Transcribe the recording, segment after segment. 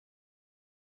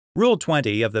Rule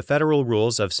 20 of the Federal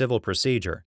Rules of Civil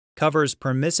Procedure covers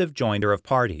permissive joinder of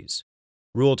parties.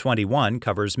 Rule 21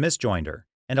 covers misjoinder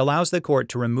and allows the court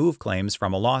to remove claims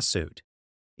from a lawsuit.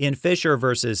 In Fisher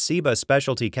v. Ciba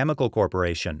Specialty Chemical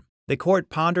Corporation, the court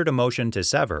pondered a motion to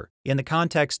sever in the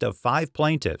context of 5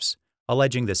 plaintiffs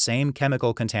alleging the same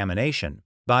chemical contamination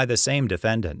by the same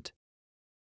defendant.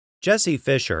 Jessie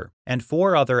Fisher and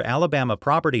 4 other Alabama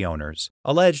property owners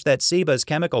alleged that Ciba's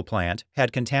chemical plant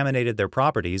had contaminated their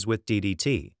properties with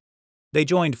DDT. They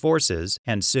joined forces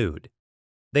and sued.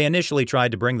 They initially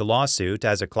tried to bring the lawsuit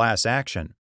as a class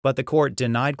action, but the court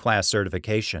denied class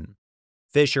certification.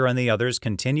 Fisher and the others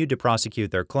continued to prosecute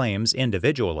their claims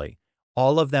individually,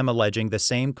 all of them alleging the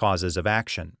same causes of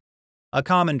action. A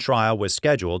common trial was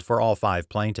scheduled for all 5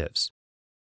 plaintiffs.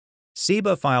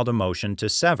 Ciba filed a motion to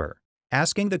sever,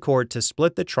 asking the court to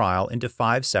split the trial into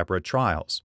 5 separate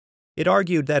trials. It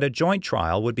argued that a joint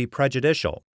trial would be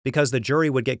prejudicial because the jury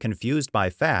would get confused by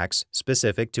facts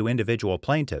specific to individual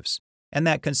plaintiffs, and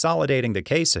that consolidating the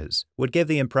cases would give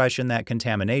the impression that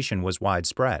contamination was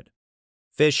widespread.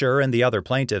 Fisher and the other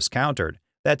plaintiffs countered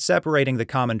that separating the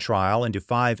common trial into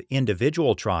 5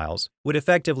 individual trials would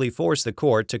effectively force the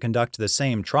court to conduct the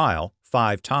same trial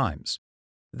 5 times.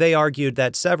 They argued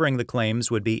that severing the claims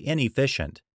would be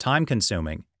inefficient,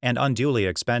 time-consuming, and unduly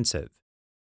expensive.